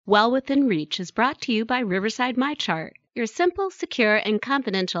Well Within Reach is brought to you by Riverside MyChart, your simple, secure, and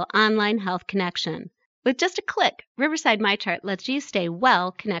confidential online health connection. With just a click, Riverside MyChart lets you stay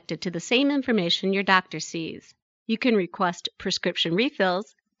well connected to the same information your doctor sees. You can request prescription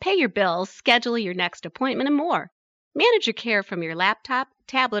refills, pay your bills, schedule your next appointment, and more. Manage your care from your laptop,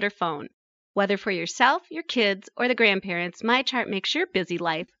 tablet, or phone. Whether for yourself, your kids, or the grandparents, MyChart makes your busy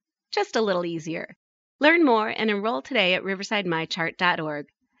life just a little easier. Learn more and enroll today at riversidemychart.org.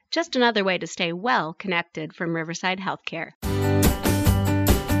 Just another way to stay well connected from Riverside Healthcare.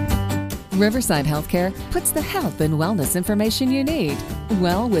 Riverside Healthcare puts the health and wellness information you need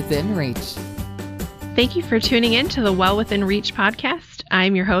well within reach. Thank you for tuning in to the Well Within Reach podcast.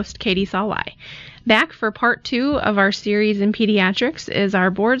 I'm your host, Katie Salwai. Back for part 2 of our series in pediatrics is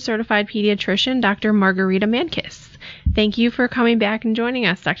our board-certified pediatrician, Dr. Margarita Mankis. Thank you for coming back and joining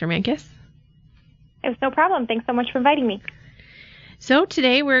us, Dr. Mankis. It was no problem. Thanks so much for inviting me. So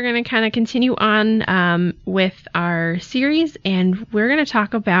today we're going to kind of continue on with our series, and we're going to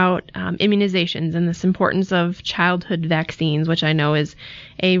talk about immunizations and this importance of childhood vaccines, which I know is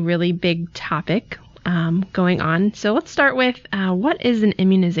a really big topic going on. So let's start with what is an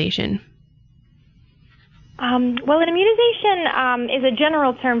immunization? Well, an immunization is a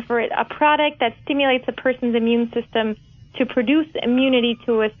general term for a product that stimulates a person's immune system to produce immunity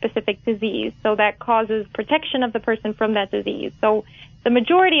to a specific disease, so that causes protection of the person from that disease. So the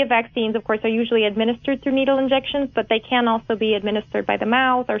majority of vaccines, of course, are usually administered through needle injections, but they can also be administered by the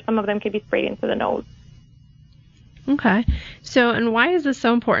mouth, or some of them can be sprayed into the nose. Okay. So, and why is this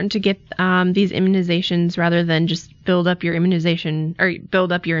so important to get these immunizations rather than just build up your immunization or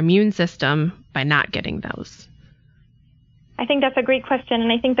build up your immune system by not getting those? I think that's a great question,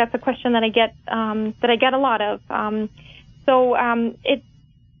 and I think that's a question that I get a lot of.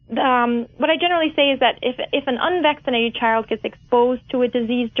 What I generally say is that if an unvaccinated child gets exposed to a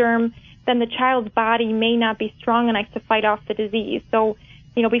disease germ, then the child's body may not be strong enough to fight off the disease. So,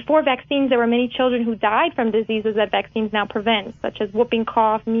 before vaccines, there were many children who died from diseases that vaccines now prevent, such as whooping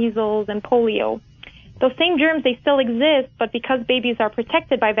cough, measles, and polio. Those same germs, they still exist, but because babies are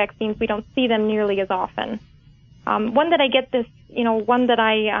protected by vaccines, we don't see them nearly as often. I get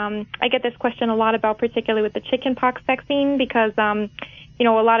this question a lot about, particularly with the chickenpox vaccine, because a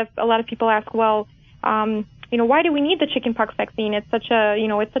lot of people ask, well, why do we need the chickenpox vaccine? It's such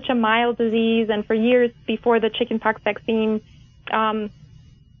a mild disease, and for years before the chickenpox vaccine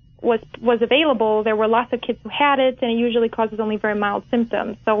was available, there were lots of kids who had it, and it usually causes only very mild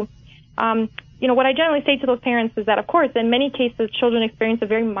symptoms. So, what I generally say to those parents is that, of course, in many cases, children experience a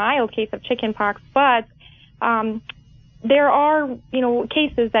very mild case of chickenpox, but there are,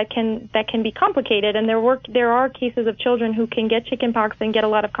 cases that can be complicated, and there are cases of children who can get chickenpox and get a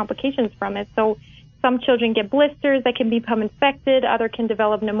lot of complications from it. So some children get blisters that can become infected, others can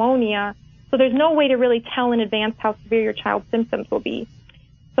develop pneumonia. So there's no way to really tell in advance how severe your child's symptoms will be.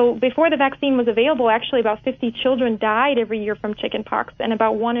 So before the vaccine was available, actually about 50 children died every year from chickenpox, and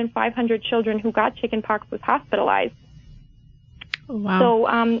about 1 in 500 children who got chickenpox was hospitalized. Oh, wow. So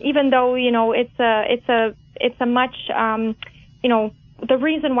even though it's a much the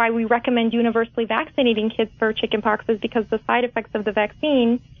reason why we recommend universally vaccinating kids for chickenpox is because the side effects of the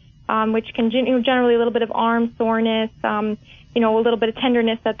vaccine, which can generally a little bit of arm soreness, a little bit of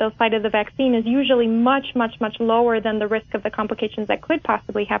tenderness at the site of the vaccine, is usually much, much, much lower than the risk of the complications that could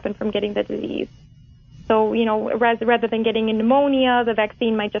possibly happen from getting the disease. So, rather than getting a pneumonia, the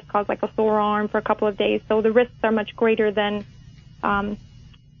vaccine might just cause like a sore arm for a couple of days. So the risks are much greater than the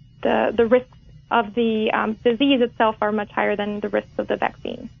risks of the disease itself are much higher than the risks of the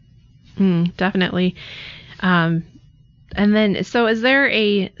vaccine. Definitely. And then, so is there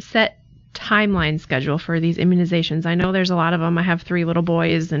a set timeline schedule for these immunizations? I know there's a lot of them. I have 3 little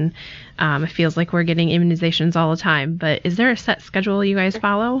boys, and it feels like we're getting immunizations all the time. But is there a set schedule you guys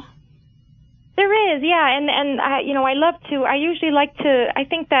follow? There is, yeah, and I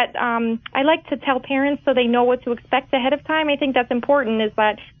like to tell parents so they know what to expect ahead of time. I think that's important. Is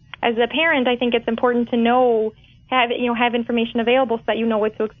that as a parent, I think it's important to have information available so that you know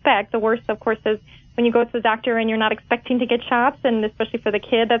what to expect. The worst, of course, is when you go to the doctor and you're not expecting to get shots, and especially for the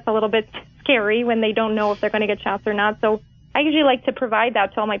kid, that's a little bit scary when they don't know if they're going to get shots or not. So I usually like to provide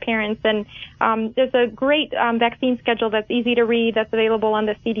that to all my parents, and there's a great vaccine schedule that's easy to read that's available on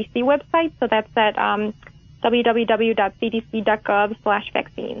the CDC website. So that's at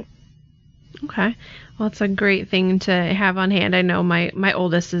www.cdc.gov/vaccines. Okay. Well, it's a great thing to have on hand. I know my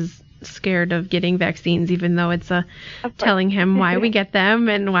oldest is scared of getting vaccines, even though it's telling him why we get them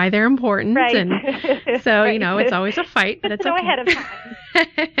and why they're important. Right. And so, right. It's always a fight, but it's okay. okay. Ahead of time.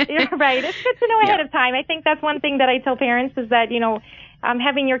 You're right. It's good to know ahead of time. I think that's one thing that I tell parents is that,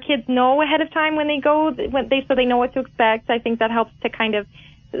 having your kids know ahead of time when they go, so they know what to expect. I think that helps to kind of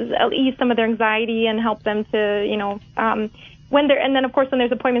ease some of their anxiety and help them to, and then of course when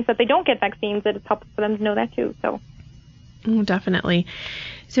there's appointments that they don't get vaccines, it helps for them to know that too. So. Oh, definitely.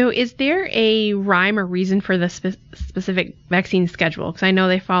 So is there a rhyme or reason for the specific vaccine schedule? Because I know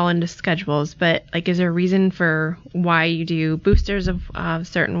they fall into schedules, but is there a reason for why you do boosters of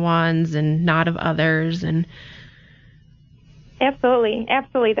certain ones and not of others? And Absolutely.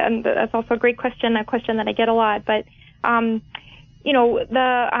 That's also a great question, a question that I get a lot. But the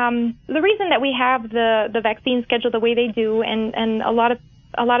reason that we have the vaccine schedule the way they do, and a lot of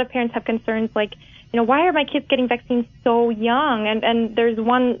parents have concerns like, why are my kids getting vaccines so young? And there's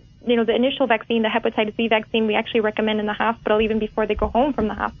one, the initial vaccine, the hepatitis B vaccine, we actually recommend in the hospital even before they go home from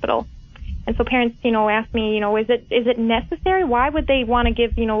the hospital. And so parents, ask me, is it necessary? Why would they want to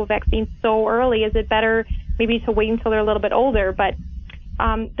give, vaccines so early? Is it better maybe to wait until they're a little bit older? But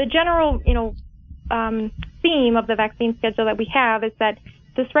the general, theme of the vaccine schedule that we have is that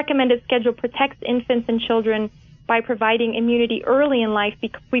this recommended schedule protects infants and children by providing immunity early in life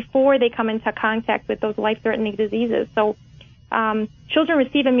before they come into contact with those life-threatening diseases. So children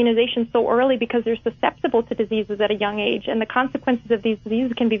receive immunization so early because they're susceptible to diseases at a young age, and the consequences of these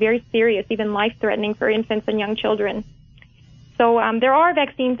diseases can be very serious, even life-threatening for infants and young children. So there are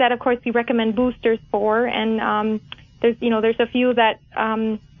vaccines that, of course, we recommend boosters for, and there's a few that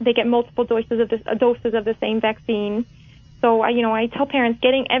they get multiple doses of the same vaccine. So, I tell parents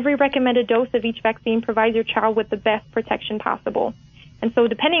getting every recommended dose of each vaccine provides your child with the best protection possible. And so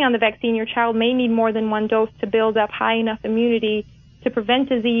depending on the vaccine, your child may need more than one dose to build up high enough immunity to prevent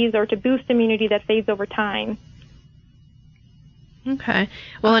disease or to boost immunity that fades over time. Okay.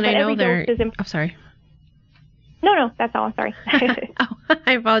 Well, and I know they're... I'm sorry. No, that's all. I'm sorry.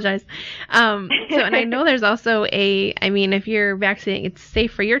 I apologize. And I know there's also if you're vaccinating, it's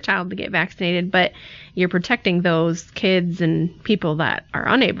safe for your child to get vaccinated, but you're protecting those kids and people that are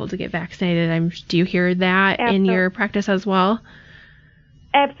unable to get vaccinated. Do you hear that in your practice as well?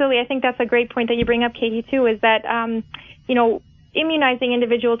 Absolutely. I think that's a great point that you bring up, Katie, too, is that, immunizing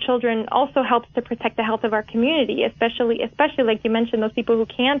individual children also helps to protect the health of our community, especially like you mentioned, those people who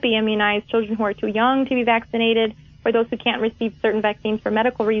can't be immunized, children who are too young to be vaccinated, or those who can't receive certain vaccines for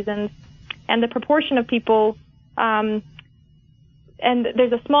medical reasons. And the proportion of people, and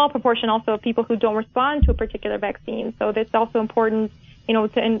there's a small proportion also of people who don't respond to a particular vaccine. So that's also important,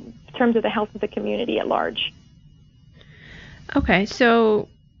 in terms of the health of the community at large. Okay, so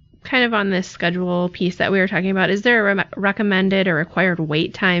kind of on this schedule piece that we were talking about, is there a recommended or required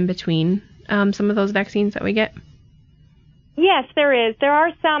wait time between some of those vaccines that we get? Yes, there is. There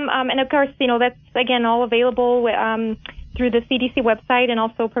are some, and of course, that's, again, all available through the CDC website and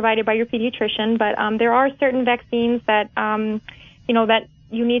also provided by your pediatrician. But there are certain vaccines that, that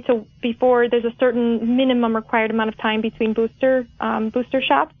you need to, before there's a certain minimum required amount of time between booster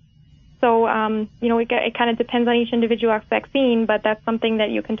shots. So, it kind of depends on each individual vaccine, but that's something that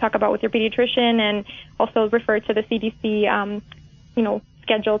you can talk about with your pediatrician and also refer to the CDC,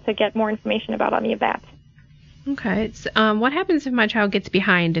 schedule to get more information about any of that. Okay. What happens if my child gets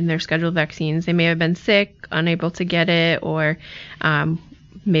behind in their scheduled vaccines? They may have been sick, unable to get it, or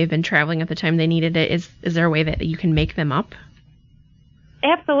may have been traveling at the time they needed it. Is there a way that you can make them up?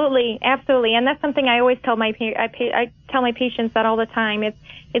 Absolutely, and that's something I always tell my patients that all the time.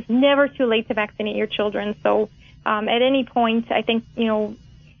 It's never too late to vaccinate your children. So at any point, I think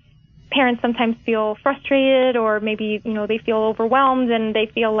parents sometimes feel frustrated, or maybe they feel overwhelmed and they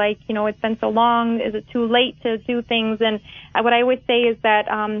feel like it's been so long. Is it too late to do things? And what I always say is that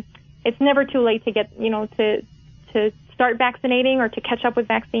it's never too late to get to start vaccinating or to catch up with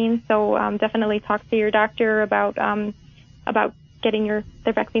vaccines. So definitely talk to your doctor about getting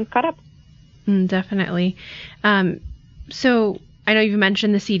their vaccines caught up. Definitely. So I know you've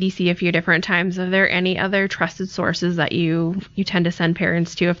mentioned the CDC a few different times. Are there any other trusted sources that you tend to send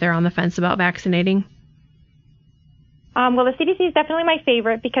parents to if they're on the fence about vaccinating? Well, the CDC is definitely my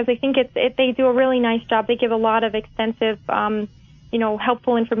favorite because I think they do a really nice job. They give a lot of extensive,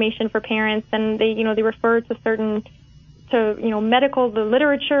 helpful information for parents, and they refer to the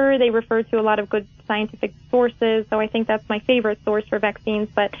literature. They refer to a lot of good scientific sources. So I think that's my favorite source for vaccines.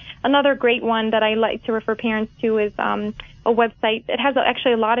 But another great one that I like to refer parents to is a website. It has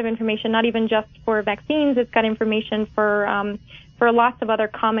actually a lot of information, not even just for vaccines. It's got information for lots of other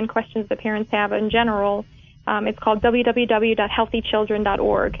common questions that parents have in general. It's called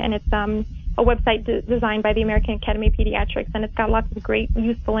www.healthychildren.org, and it's a website designed by the American Academy of Pediatrics, and it's got lots of great,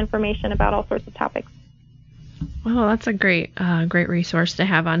 useful information about all sorts of topics. Well, that's a great resource to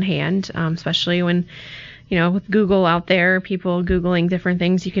have on hand, especially when, with Google out there, people Googling different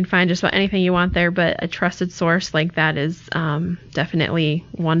things, you can find just about anything you want there, but a trusted source like that is definitely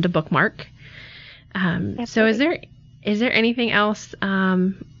one to bookmark. So is there anything else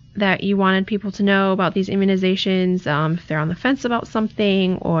that you wanted people to know about these immunizations, if they're on the fence about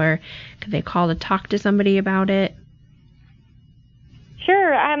something, or could they call to talk to somebody about it?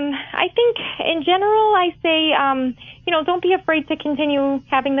 Sure. I think in general, I say, don't be afraid to continue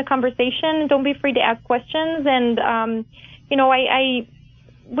having the conversation. Don't be afraid to ask questions. And,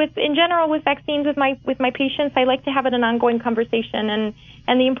 in general with vaccines with my patients, I like to have it an ongoing conversation.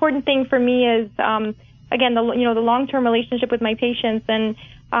 And the important thing for me is, again, the long-term relationship with my patients. And,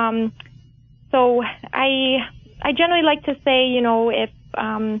 so I generally like to say, if,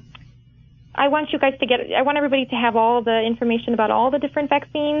 I want everybody to have all the information about all the different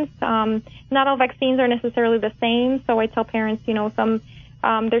vaccines. Not all vaccines are necessarily the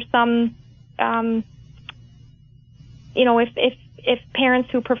there's some, if parents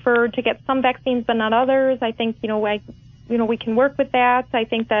who prefer to get some vaccines but not others, I think, we can work with that. I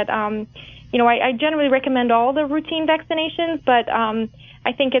think that, I generally recommend all the routine vaccinations, but,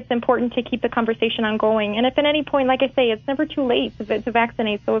 I think it's important to keep the conversation ongoing. And if at any point, like I say, it's never too late to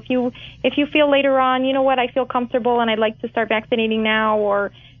vaccinate. So if you feel later on, I feel comfortable and I'd like to start vaccinating now,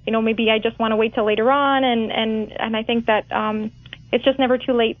 or, maybe I just want to wait till later on. And I think that, it's just never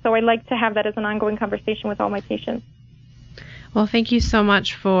too late. So I like to have that as an ongoing conversation with all my patients. Well, thank you so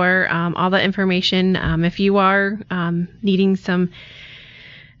much for all the information. If you are needing some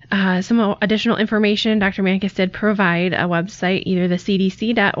additional information, Dr. Mankis did provide a website, either the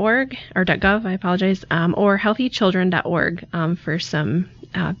cdc.org or .gov, or healthychildren.org for some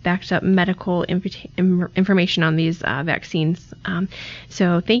backed up medical information on these vaccines.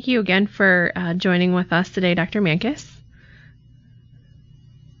 So thank you again for joining with us today, Dr. Mankis.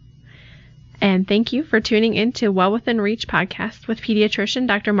 And thank you for tuning in to Well Within Reach podcast with pediatrician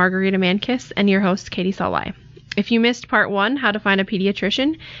Dr. Margarita Mankis and your host, Katie Salai. If you missed part 1, how to find a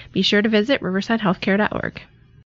pediatrician, be sure to visit riversidehealthcare.org.